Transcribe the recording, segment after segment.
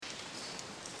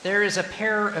There is a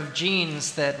pair of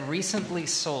jeans that recently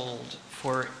sold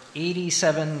for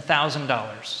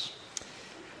 $87,000.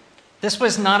 This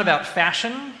was not about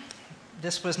fashion.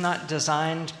 This was not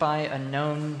designed by a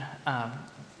known,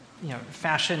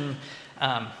 fashion,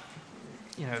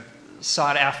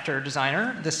 sought-after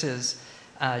designer. This is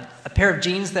a pair of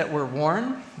jeans that were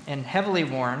worn and heavily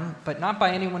worn, but not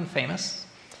by anyone famous.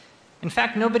 In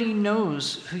fact, nobody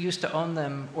knows who used to own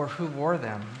them or who wore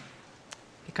them,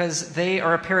 because they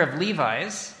are a pair of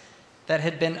Levi's that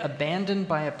had been abandoned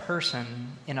by a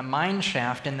person in a mine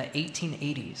shaft in the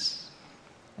 1880s.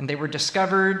 And they were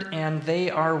discovered, and they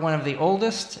are one of the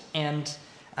oldest and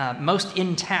most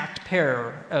intact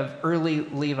pair of early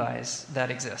Levi's that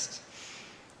exist.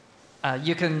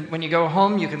 When you go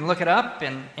home, you can look it up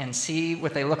and see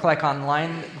what they look like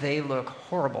online. They look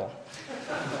horrible.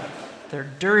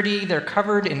 They're dirty, they're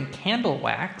covered in candle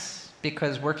wax,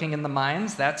 because working in the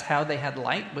mines, that's how they had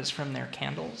light, was from their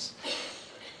candles.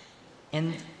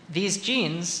 And these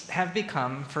jeans have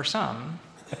become, for some,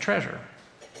 a treasure.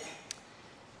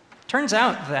 Turns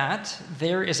out that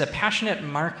there is a passionate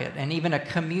market and even a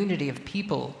community of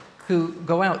people who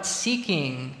go out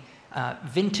seeking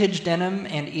vintage denim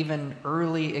and even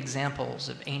early examples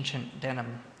of ancient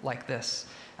denim like this.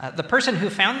 The person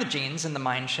who found the jeans in the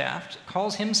mine shaft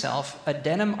calls himself a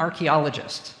denim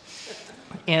archaeologist.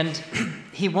 And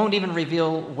he won't even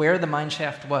reveal where the mine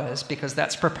shaft was, because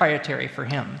that's proprietary for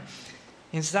him.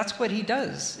 That's what he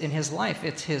does in his life.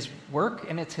 It's his work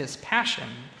and it's his passion,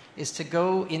 is to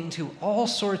go into all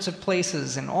sorts of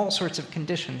places and all sorts of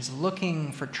conditions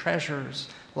looking for treasures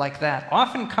like that,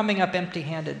 often coming up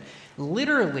empty-handed,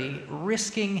 literally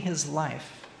risking his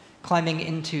life, climbing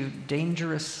into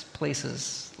dangerous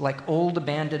places like old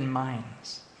abandoned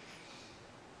mines.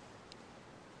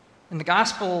 In the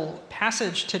gospel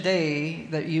passage today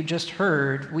that you just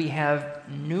heard, we have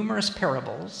numerous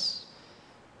parables,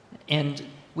 and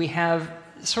we have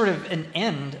sort of an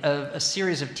end of a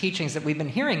series of teachings that we've been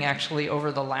hearing actually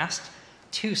over the last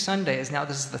 2 Sundays. Now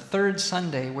this is the 3rd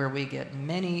Sunday where we get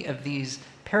many of these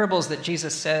parables that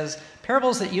Jesus says,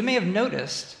 parables that you may have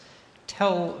noticed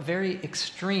tell very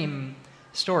extreme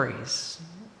stories,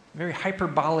 very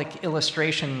hyperbolic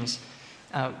illustrations.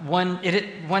 One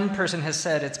person has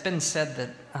said, it's been said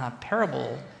that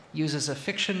parable uses a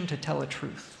fiction to tell a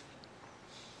truth.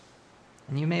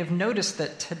 And you may have noticed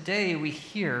that today we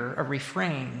hear a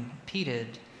refrain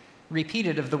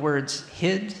repeated of the words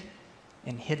hid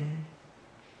and hidden.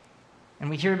 And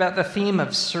we hear about the theme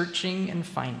of searching and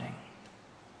finding.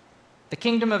 The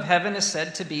kingdom of heaven is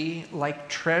said to be like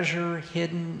treasure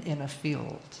hidden in a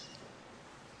field.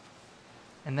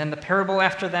 And then the parable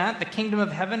after that, the kingdom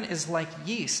of heaven is like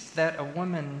yeast that a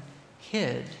woman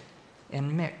hid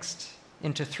and mixed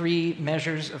into 3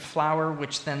 measures of flour,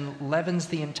 which then leavens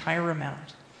the entire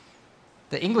amount.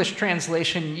 The English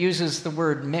translation uses the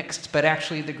word mixed, but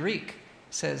actually the Greek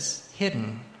says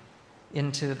hidden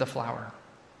into the flour.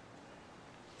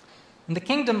 And the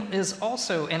kingdom is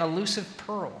also an elusive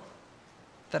pearl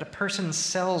that a person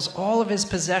sells all of his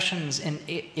possessions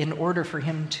in order for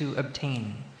him to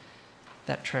obtain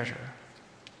that treasure.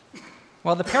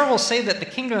 While the parables say that the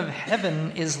kingdom of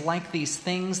heaven is like these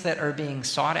things that are being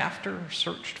sought after,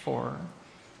 searched for,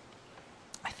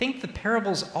 I think the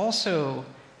parables also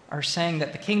are saying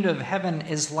that the kingdom of heaven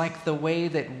is like the way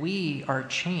that we are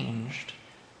changed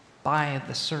by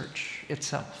the search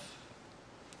itself.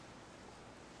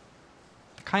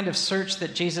 The kind of search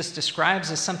that Jesus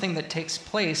describes is something that takes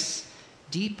place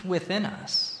deep within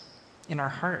us, in our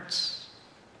hearts,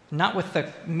 not with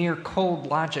the mere cold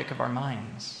logic of our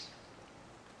minds.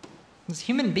 As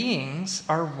human beings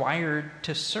are wired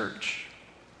to search,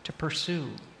 to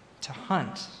pursue, to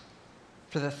hunt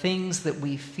for the things that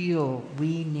we feel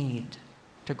we need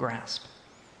to grasp.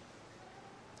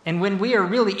 And when we are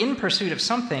really in pursuit of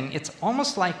something, it's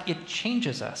almost like it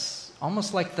changes us,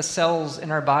 almost like the cells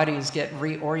in our bodies get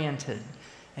reoriented,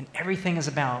 and everything is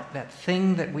about that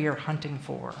thing that we are hunting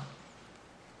for.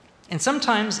 And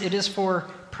sometimes it is for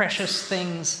precious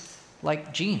things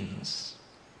like jeans,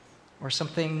 or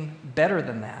something better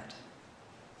than that.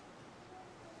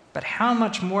 But how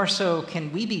much more so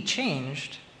can we be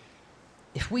changed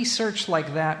if we search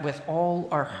like that with all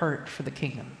our heart for the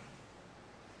kingdom?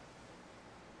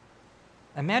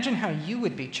 Imagine how you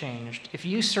would be changed if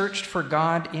you searched for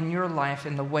God in your life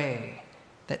in the way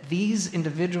that these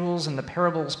individuals in the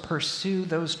parables pursue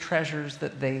those treasures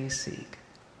that they seek.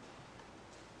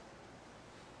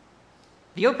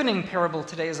 The opening parable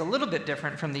today is a little bit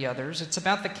different from the others. It's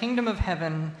about the kingdom of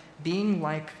heaven being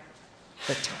like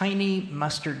the tiny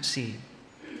mustard seed.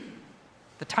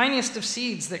 The tiniest of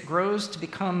seeds that grows to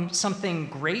become something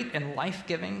great and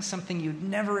life-giving, something you'd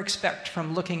never expect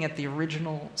from looking at the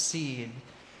original seed,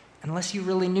 unless you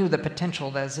really knew the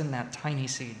potential that is in that tiny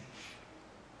seed.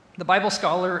 The Bible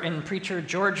scholar and preacher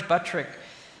George Buttrick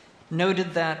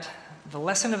noted that the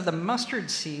lesson of the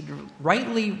mustard seed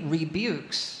rightly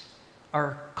rebukes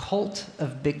our cult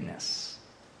of bigness.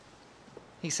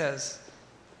 He says,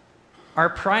 "Our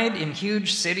pride in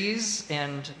huge cities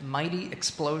and mighty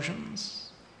explosions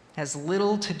has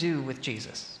little to do with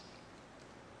Jesus.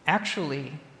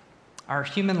 Actually, our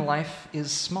human life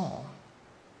is small,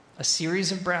 a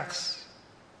series of breaths,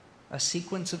 a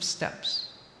sequence of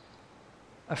steps,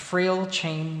 a frail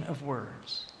chain of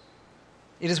words.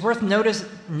 It is worth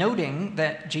noting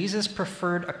that Jesus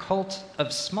preferred a cult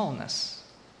of smallness,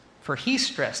 for he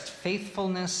stressed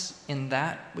faithfulness in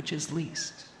that which is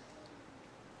least."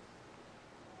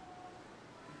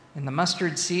 In the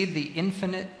mustard seed, the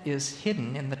infinite is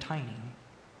hidden in the tiny,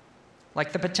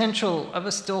 like the potential of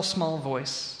a still small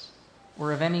voice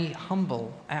or of any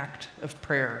humble act of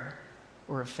prayer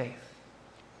or of faith.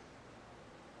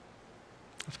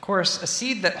 Of course, a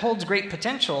seed that holds great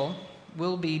potential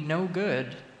will be no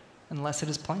good unless it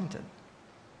is planted.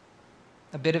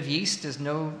 A bit of yeast is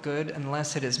no good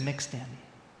unless it is mixed in.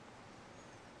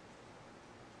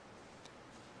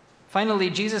 Finally,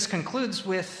 Jesus concludes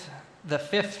with the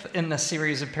fifth in the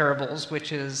series of parables,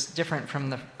 which is different from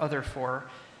the other four,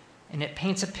 and it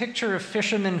paints a picture of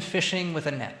fishermen fishing with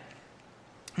a net.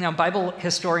 Now, Bible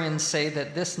historians say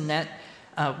that this net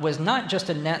was not just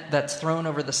a net that's thrown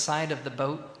over the side of the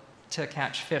boat to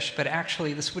catch fish, but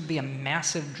actually this would be a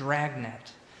massive drag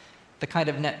net, the kind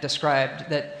of net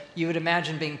described that you would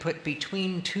imagine being put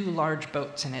between two large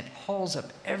boats, and it hauls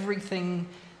up everything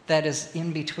that is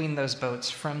in between those boats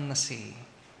from the sea.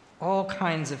 All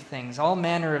kinds of things, all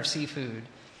manner of seafood.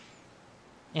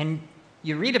 And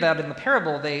you read about in the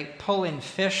parable, they pull in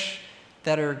fish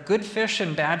that are good fish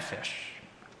and bad fish.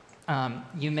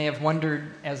 You may have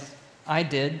wondered, as I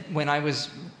did when I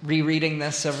was rereading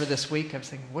this over this week, I was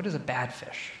thinking, what is a bad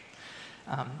fish?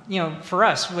 For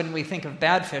us, when we think of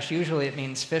bad fish, usually it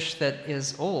means fish that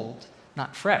is old,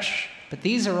 not fresh. But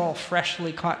these are all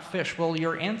freshly caught fish. Well,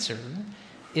 your answer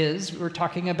is we're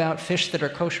talking about fish that are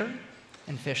kosher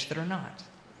and fish that are not.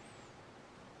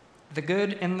 The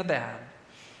good and the bad.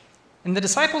 And the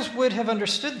disciples would have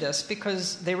understood this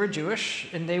because they were Jewish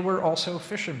and they were also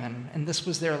fishermen, and this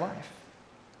was their life.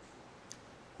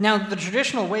 Now, the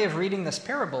traditional way of reading this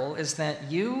parable is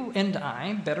that you and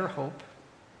I better hope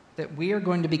that we are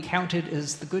going to be counted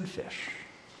as the good fish.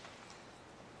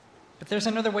 But there's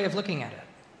another way of looking at it.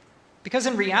 Because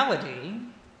in reality,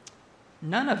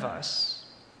 none of us,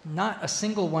 not a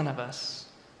single one of us,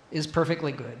 is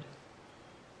perfectly good,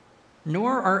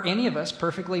 nor are any of us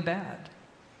perfectly bad.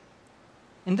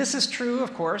 And this is true,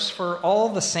 of course, for all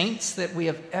the saints that we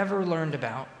have ever learned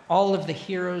about, all of the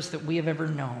heroes that we have ever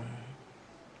known.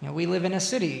 We live in a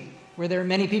city where there are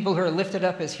many people who are lifted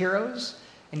up as heroes,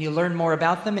 and you learn more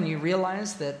about them and you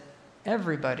realize that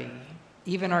everybody,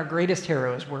 even our greatest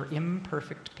heroes, were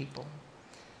imperfect people.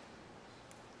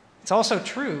 It's also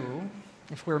true,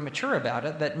 if we're mature about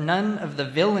it, that none of the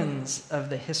villains of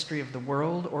the history of the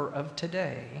world or of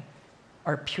today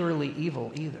are purely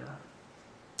evil either.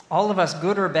 All of us,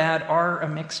 good or bad, are a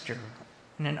mixture.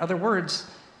 And in other words,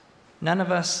 none of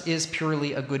us is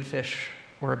purely a good fish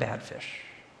or a bad fish.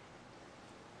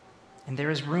 And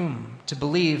there is room to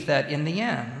believe that in the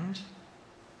end,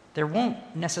 there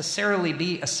won't necessarily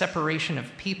be a separation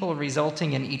of people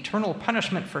resulting in eternal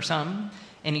punishment for some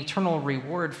and eternal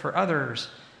reward for others,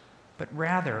 but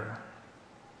rather,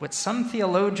 what some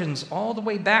theologians all the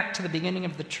way back to the beginning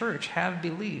of the church have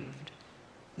believed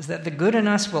is that the good in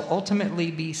us will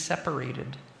ultimately be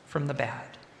separated from the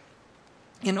bad.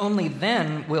 And only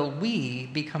then will we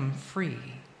become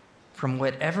free from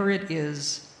whatever it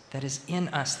is that is in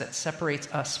us that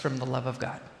separates us from the love of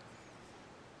God.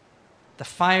 The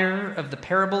fire of the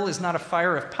parable is not a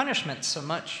fire of punishment so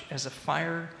much as a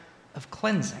fire of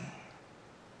cleansing.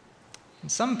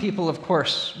 And some people, of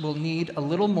course, will need a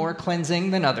little more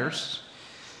cleansing than others.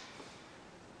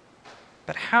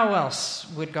 But how else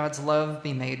would God's love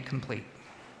be made complete?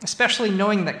 Especially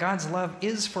knowing that God's love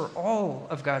is for all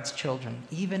of God's children,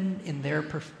 even in their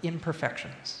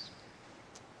imperfections.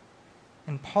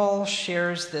 And Paul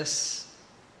shares this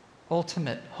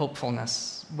ultimate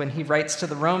hopefulness when he writes to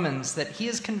the Romans that he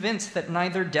is convinced that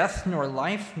neither death nor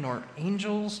life, nor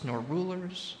angels, nor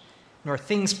rulers, nor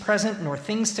things present, nor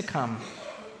things to come,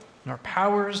 nor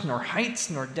powers, nor heights,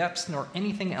 nor depths, nor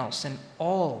anything else in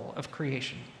all of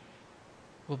creation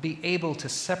will be able to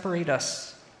separate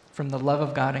us from the love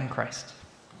of God in Christ.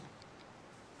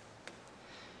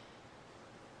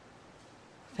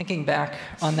 Thinking back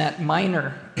on that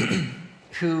miner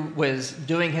who was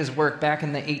doing his work back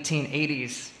in the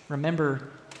 1880s, remember,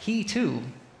 he too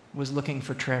was looking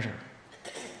for treasure.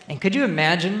 And could you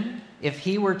imagine if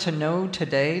he were to know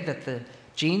today that the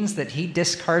genes that he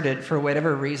discarded for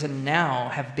whatever reason now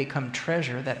have become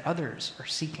treasure that others are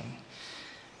seeking?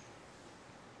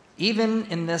 Even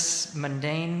in this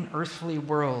mundane, earthly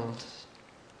world,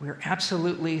 we're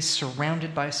absolutely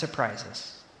surrounded by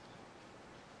surprises.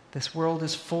 This world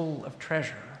is full of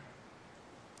treasure.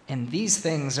 And these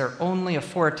things are only a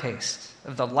foretaste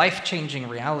of the life-changing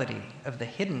reality of the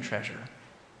hidden treasure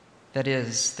that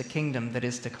is the kingdom that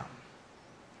is to come.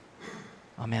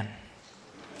 Amen.